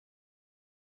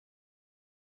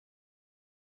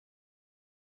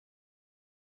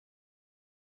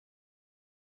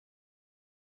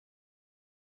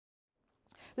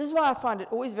This is why I find it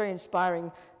always very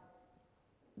inspiring,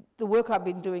 the work I've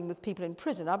been doing with people in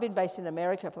prison. I've been based in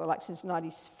America for since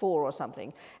 94 or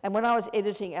something. And when I was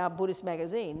editing our Buddhist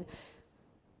magazine,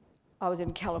 I was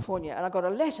in California, and I got a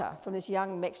letter from this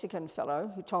young Mexican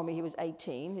fellow who told me he was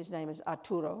 18. His name is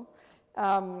Arturo.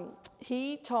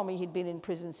 He told me he'd been in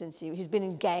prison since he's been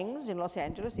in gangs in Los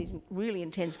Angeles. He's in really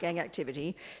intense gang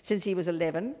activity since he was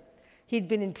 11. He'd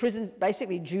been in prison,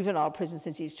 basically juvenile prison,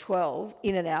 since he's 12,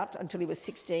 in and out until he was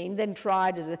 16, then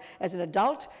tried as an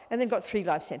adult, and then got 3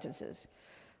 life sentences.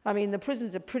 I mean, the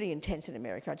prisons are pretty intense in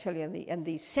America, I tell you, and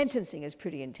the sentencing is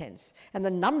pretty intense. And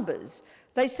the numbers,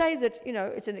 they say that, you know,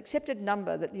 it's an accepted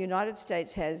number that the United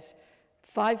States has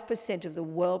 5% of the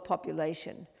world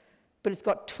population, but it's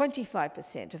got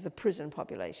 25% of the prison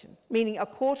population, meaning a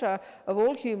quarter of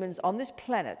all humans on this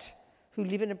planet who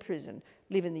live in a prison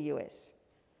live in the US.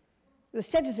 The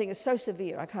sentencing is so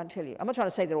severe, I can't tell you. I'm not trying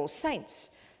to say they're all saints.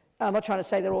 I'm not trying to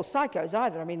say they're all psychos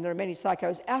either. I mean, there are many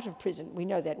psychos out of prison. We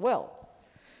know that well.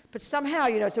 But somehow,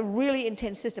 you know, it's a really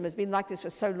intense system. It's been like this for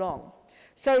so long.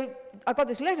 So I got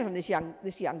this letter from this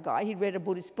young guy. He'd read a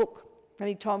Buddhist book, and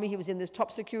he told me he was in this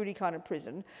top security kind of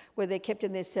prison where they're kept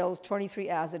in their cells 23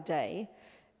 hours a day,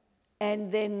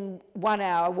 and then 1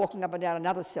 hour walking up and down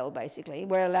another cell, basically.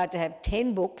 We're allowed to have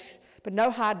 10 books, but no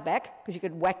hardback, because you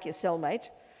could whack your cellmate.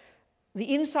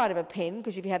 The inside of a pen,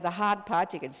 because if you have the hard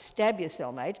part, you could stab your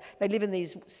cellmate. They live in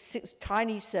these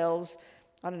tiny cells,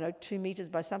 I don't know, 2 meters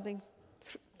by something,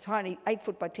 tiny, 8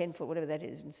 foot by 10 foot, whatever that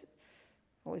is.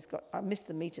 And I missed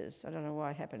the meters. I don't know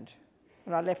why it happened.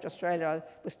 When I left Australia, I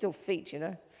was still feet, you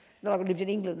know. Not like I lived in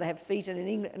England, they have feet, and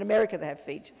in America they have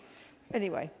feet.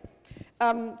 Anyway,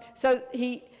 so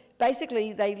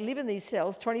they live in these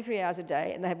cells 23 hours a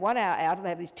day, and they have 1 hour out, and they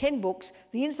have these 10 books,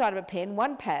 the inside of a pen,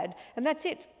 1 pad, and that's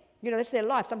it. You know, that's their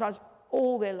life, sometimes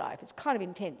all their life. It's kind of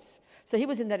intense. So he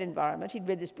was in that environment. He'd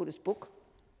read this Buddhist book.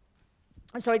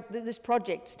 And so this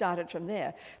project started from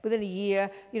there. Within a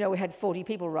year, you know, we had 40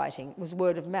 people writing. It was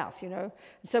word of mouth, you know.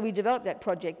 And so we developed that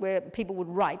project where people would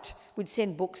write, we'd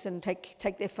send books and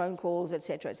take their phone calls,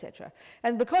 etc., etc.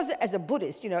 And because as a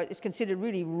Buddhist, you know, it's considered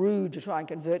really rude to try and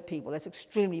convert people. That's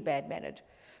extremely bad-mannered.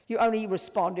 You only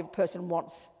respond if a person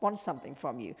wants something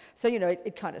from you. So, you know,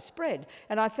 it kind of spread.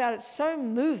 And I found it so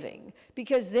moving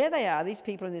because there they are, these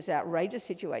people in this outrageous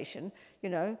situation, you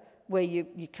know, where you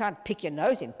can't pick your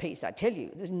nose in peace, I tell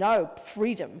you. There's no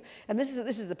freedom. And this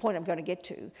is the point I'm going to get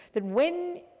to. That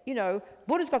when, you know,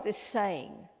 Buddha's got this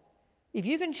saying, if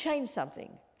you can change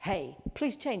something, hey,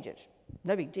 please change it.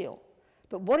 No big deal.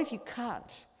 But what if you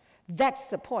can't? That's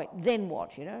the point. Then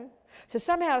what, you know? So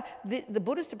somehow the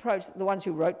Buddhist approach, the ones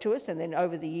who wrote to us, and then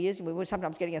over the years, and we were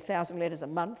sometimes getting 1,000 letters a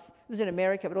month. This is in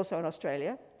America, but also in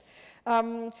Australia.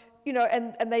 You know,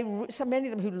 and so many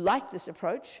of them who liked this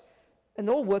approach, and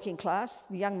they're all working class,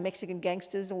 the young Mexican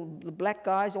gangsters, all the black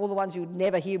guys, all the ones who would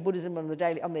never hear Buddhism on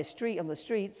the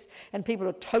streets, and people who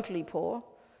are totally poor.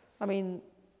 I mean,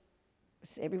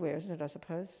 it's everywhere, isn't it, I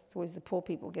suppose? It's always the poor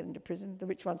people get into prison. The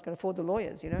rich ones can afford the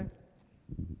lawyers, you know.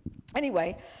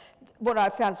 Anyway, what I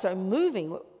found so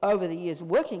moving over the years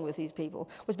working with these people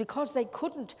was because they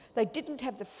didn't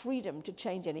have the freedom to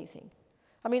change anything.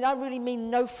 I mean, I really mean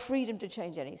no freedom to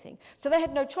change anything. So they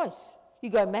had no choice. You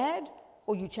go mad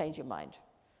or you change your mind.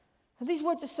 And these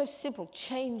words are so simple,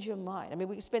 change your mind. I mean,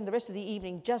 we could spend the rest of the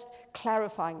evening just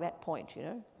clarifying that point, you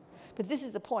know. But this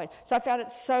is the point. So I found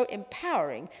it so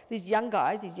empowering. These young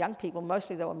guys, these young people,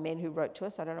 mostly they were men who wrote to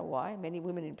us, I don't know why, many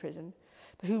women in prison,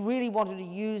 but who really wanted to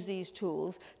use these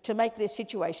tools to make their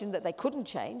situation that they couldn't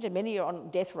change, and many are on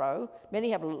death row,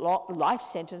 many have life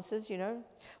sentences, you know.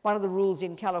 One of the rules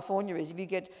in California is if you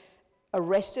get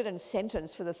arrested and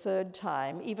sentenced for the 3rd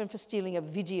time, even for stealing a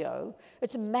video,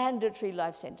 it's a mandatory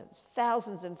life sentence.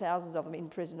 Thousands and thousands of them in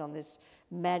prison on this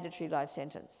mandatory life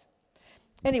sentence.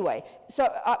 Anyway,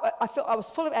 so I felt I was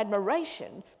full of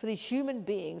admiration for these human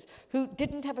beings who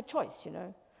didn't have a choice, you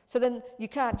know. So then you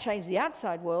can't change the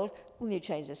outside world, well, you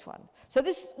change this one. So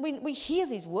we hear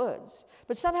these words,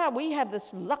 but somehow we have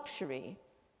this luxury,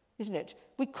 isn't it?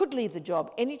 We could leave the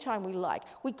job anytime we like.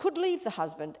 We could leave the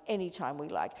husband anytime we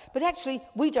like. But actually,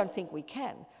 we don't think we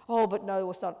can. Oh, but no,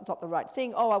 it's not the right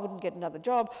thing. Oh, I wouldn't get another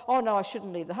job. Oh, no, I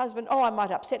shouldn't leave the husband. Oh, I might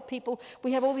upset people.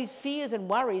 We have all these fears and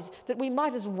worries that we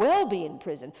might as well be in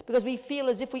prison because we feel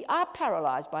as if we are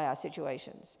paralyzed by our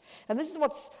situations. And this is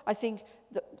what's, I think,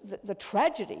 the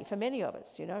tragedy for many of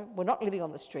us, you know. We're not living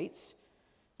on the streets.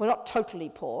 We're not totally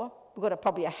poor. We've got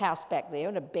probably a house back there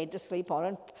and a bed to sleep on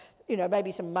and, you know,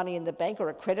 maybe some money in the bank or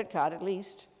a credit card at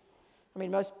least. I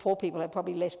mean, most poor people have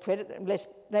probably less credit,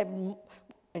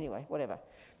 anyway, whatever.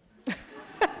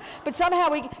 But somehow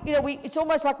it's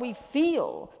almost like we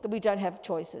feel that we don't have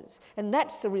choices. And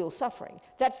that's the real suffering.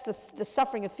 That's the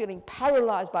suffering of feeling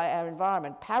paralysed by our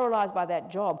environment, paralysed by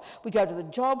that job. We go to the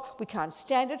job, we can't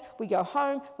stand it, we go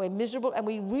home, we're miserable, and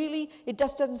it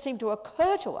just doesn't seem to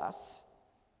occur to us.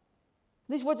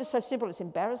 These words are so simple, it's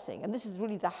embarrassing. And this is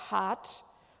really the heart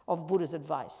of Buddha's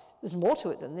advice. There's more to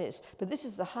it than this, but this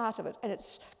is the heart of it, and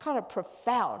it's kind of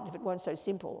profound if it weren't so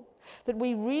simple, that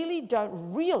we really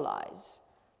don't realise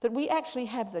that we actually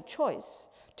have the choice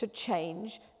to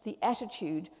change the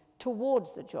attitude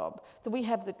towards the job, that we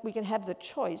can have the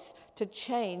choice to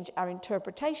change our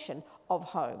interpretation of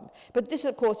home. But this,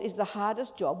 of course, is the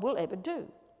hardest job we'll ever do.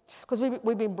 Because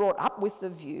we've been brought up with the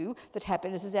view that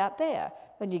happiness is out there.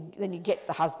 Then you get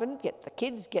the husband, get the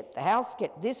kids, get the house,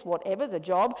 get this, whatever, the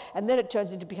job, and then it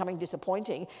turns into becoming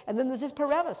disappointing. And then there's this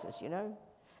paralysis,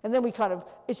 And then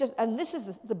and this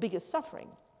is the biggest suffering.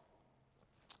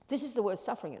 This is the worst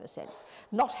suffering in a sense.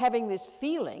 Not having this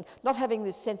feeling, not having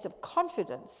this sense of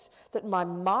confidence that my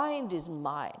mind is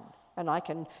mine and I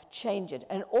can change it.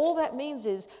 And all that means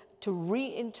is to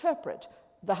reinterpret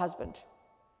the husband.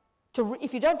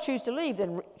 If you don't choose to leave,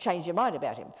 then change your mind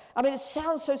about him. I mean, it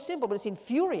sounds so simple, but it's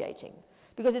infuriating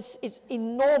because it's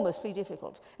enormously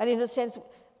difficult. And in a sense,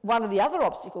 one of the other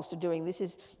obstacles to doing this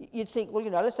is you'd think, well,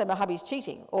 let's say my hubby's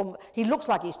cheating, or he looks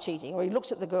like he's cheating, or he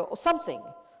looks at the girl, or something,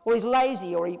 or he's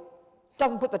lazy, or he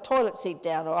doesn't put the toilet seat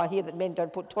down, or I hear that men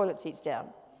don't put toilet seats down.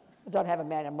 I don't have a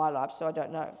man in my life, so I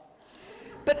don't know.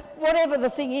 But whatever the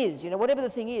thing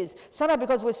is, somehow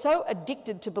because we're so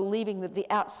addicted to believing that the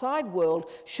outside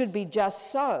world should be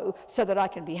just so that I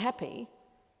can be happy,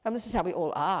 and this is how we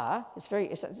all are,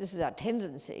 this is our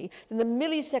tendency, then the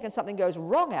millisecond something goes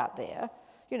wrong out there,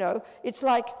 it's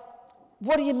like,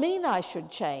 what do you mean I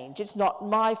should change? It's not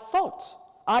my fault.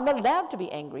 I'm allowed to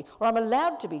be angry, or I'm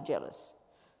allowed to be jealous,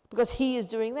 because he is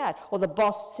doing that, or the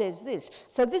boss says this.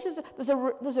 So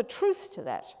there's a truth to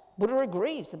that. Buddha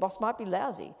agrees, the boss might be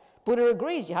lousy. Buddha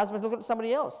agrees, your husband's looking at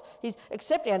somebody else. He's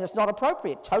accepting, and it's not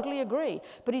appropriate, totally agree.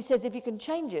 But he says, if you can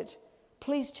change it,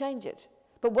 please change it.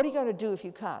 But what are you going to do if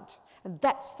you can't? And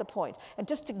that's the point. And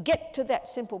just to get to that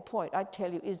simple point, I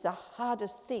tell you, is the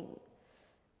hardest thing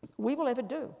we will ever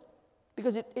do.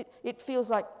 Because it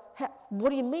feels like, what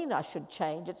do you mean I should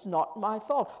change? It's not my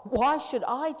fault. Why should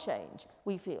I change?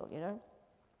 We feel,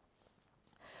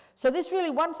 So this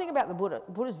really, one thing about the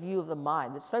Buddha's view of the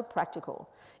mind that's so practical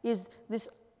is this,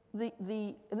 and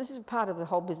this is part of the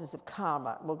whole business of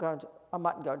karma. I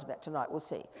mightn't go into that tonight, we'll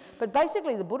see. But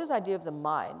basically the Buddha's idea of the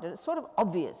mind, and it's sort of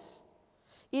obvious,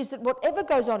 is that whatever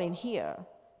goes on in here,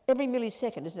 every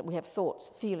millisecond, isn't it, we have thoughts,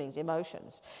 feelings,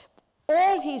 emotions.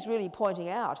 All he's really pointing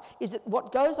out is that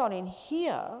what goes on in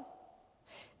here,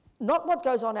 not what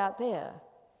goes on out there,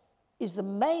 is the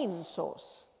main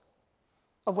source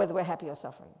of whether we're happy or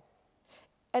suffering.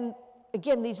 And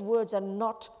again, these words are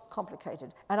not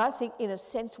complicated. And I think in a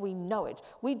sense we know it.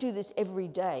 We do this every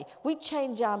day. We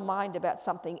change our mind about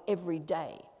something every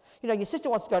day. Your sister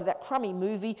wants to go to that crummy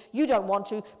movie, you don't want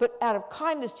to, but out of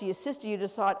kindness to your sister you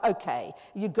decide, okay,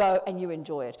 you go and you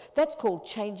enjoy it. That's called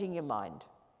changing your mind.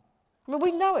 I mean,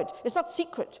 we know it. It's not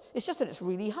secret. It's just that it's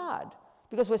really hard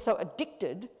because we're so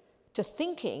addicted to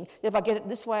thinking that if I get it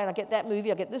this way and I get that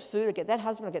movie, I get this food, I get that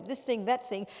husband, I get this thing, that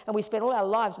thing, and we spend all our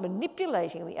lives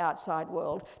manipulating the outside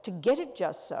world to get it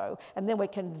just so, and then we're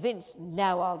convinced,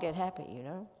 now I'll get happy,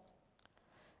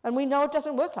 And we know it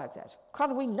doesn't work like that.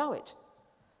 Kind of, we know it.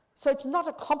 So it's not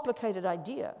a complicated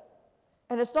idea,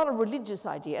 and it's not a religious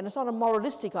idea, and it's not a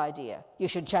moralistic idea. You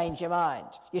should change your mind.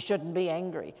 You shouldn't be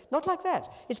angry. Not like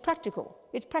that. It's practical.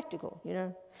 It's practical,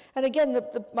 And again,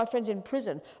 my friends in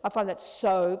prison, I find that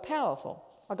so powerful.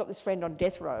 I've got this friend on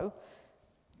death row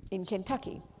in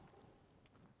Kentucky.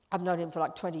 I've known him for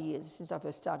like 20 years since I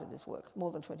first started this work,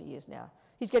 more than 20 years now.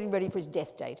 He's getting ready for his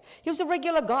death date. He was a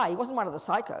regular guy. He wasn't one of the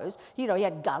psychos. He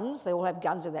had guns. They all have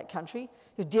guns in that country.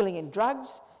 He was dealing in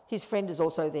drugs. His friend is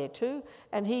also there too,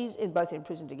 and he's both in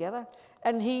prison together.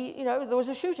 And there was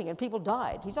a shooting and people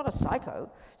died. He's not a psycho.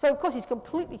 So of course he's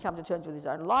completely come to terms with his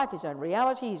own life, his own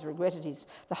reality. He's regretted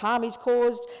the harm he's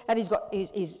caused, and he's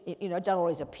done all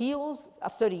his appeals.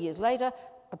 30 years later,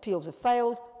 appeals have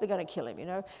failed. They're going to kill him,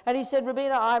 And he said,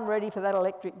 Robina, I'm ready for that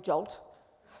electric jolt.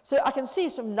 So I can see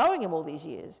from knowing him all these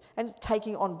years and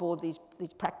taking on board these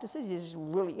practices. He's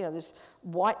really, this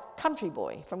white country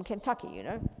boy from Kentucky,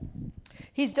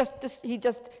 He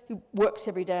works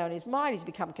every day on his mind. He's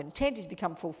become content. He's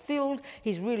become fulfilled.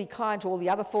 He's really kind to all the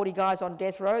other 40 guys on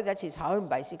death row. That's his home,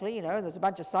 basically, And there's a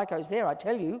bunch of psychos there, I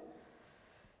tell you.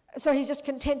 So he's just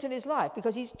content in his life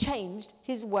because he's changed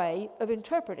his way of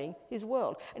interpreting his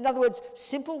world. In other words,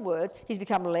 simple words, he's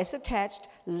become less attached,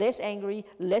 less angry,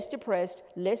 less depressed,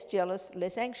 less jealous,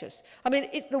 less anxious. I mean,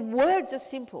 the words are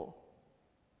simple,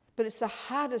 but it's the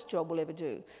hardest job we'll ever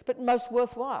do, but most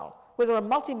worthwhile. Whether you're a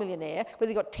multimillionaire, whether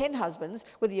you've got 10 husbands,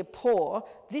 whether you're poor,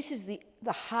 this is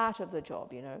the heart of the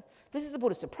job, you know. This is the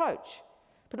Buddhist approach.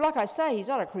 But like I say, he's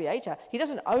not a creator. He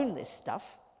doesn't own this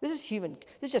stuff. This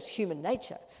is just human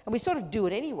nature. And we sort of do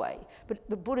it anyway.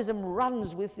 But Buddhism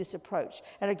runs with this approach.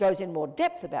 And it goes in more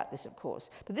depth about this, of course.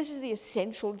 But this is the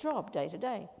essential job day to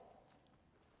day.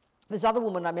 This other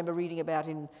woman I remember reading about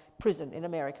in prison in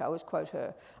America, I always quote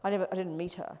her. I didn't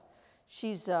meet her.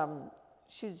 She was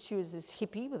this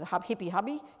hippie with a hippie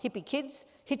hubby, hippie kids,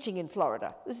 hitching in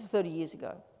Florida. This is 30 years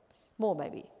ago. More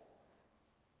maybe.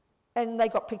 And they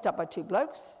got picked up by two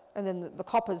blokes. And then the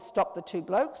coppers stopped the two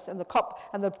blokes, and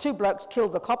the two blokes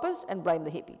killed the coppers and blamed the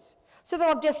hippies. So they're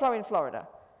on death row in Florida.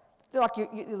 They're like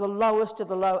you're the lowest of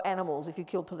the low animals if you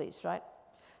kill police, right?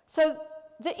 So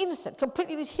they're innocent,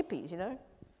 completely these hippies, you know,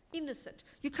 innocent.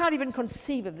 You can't even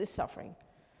conceive of this suffering.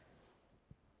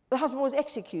 The husband was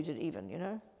executed even, you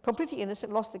know, completely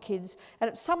innocent, lost the kids. And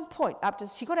at some point,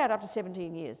 she got out after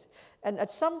 17 years, and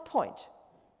at some point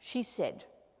she said,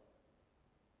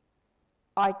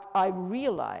 I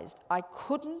realized I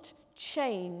couldn't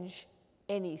change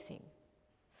anything,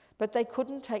 but they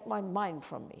couldn't take my mind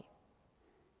from me.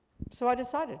 So I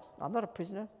decided, I'm not a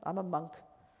prisoner, I'm a monk.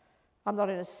 I'm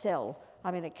not in a cell,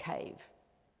 I'm in a cave.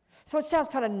 So it sounds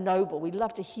kind of noble, we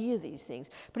love to hear these things,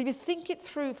 but if you think it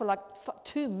through for like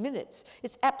 2 minutes,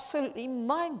 it's absolutely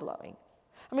mind-blowing.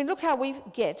 I mean, look how we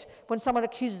get when someone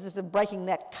accuses us of breaking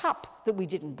that cup that we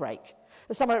didn't break.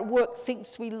 If someone at work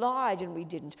thinks we lied and we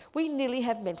didn't. We nearly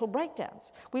have mental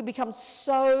breakdowns. We become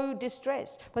so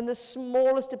distressed when the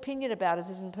smallest opinion about us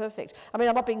isn't perfect. I mean,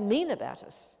 I'm not being mean about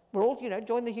us. We're all, you know,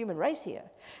 join the human race here.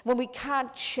 When we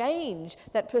can't change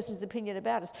that person's opinion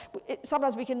about us,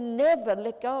 sometimes we can never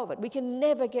let go of it. We can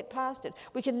never get past it.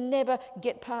 We can never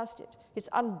get past it. It's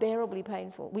unbearably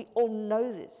painful. We all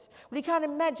know this. We can't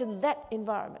imagine that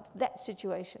environment, that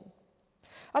situation.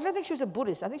 I don't think she was a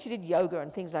Buddhist. I think she did yoga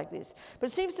and things like this. But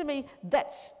it seems to me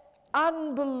that's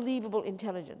unbelievable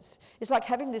intelligence. It's like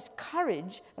having this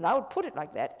courage, and I would put it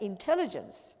like that,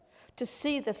 intelligence, to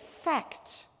see the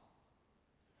fact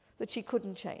that she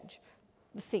couldn't change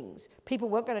the things. People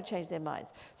weren't going to change their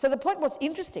minds. So the point was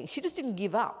interesting. She just didn't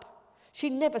give up. She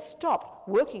never stopped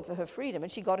working for her freedom, and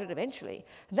she got it eventually.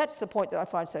 And that's the point that I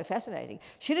find so fascinating.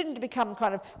 She didn't become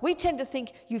kind of, we tend to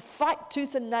think you fight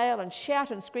tooth and nail and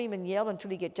shout and scream and yell until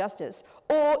you get justice,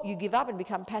 or you give up and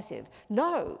become passive.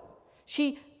 No,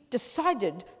 she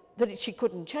decided that she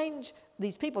couldn't change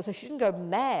these people, so she didn't go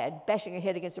mad bashing her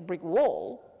head against a brick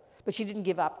wall, but she didn't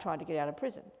give up trying to get out of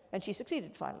prison. And she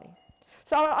succeeded finally.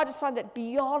 So I just find that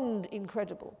beyond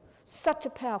incredible. Such a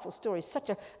powerful story, such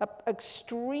an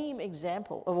extreme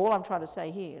example of all I'm trying to say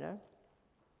here, you know.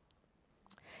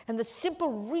 And the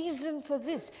simple reason for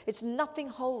this, it's nothing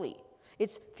holy.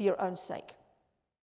 It's for your own sake.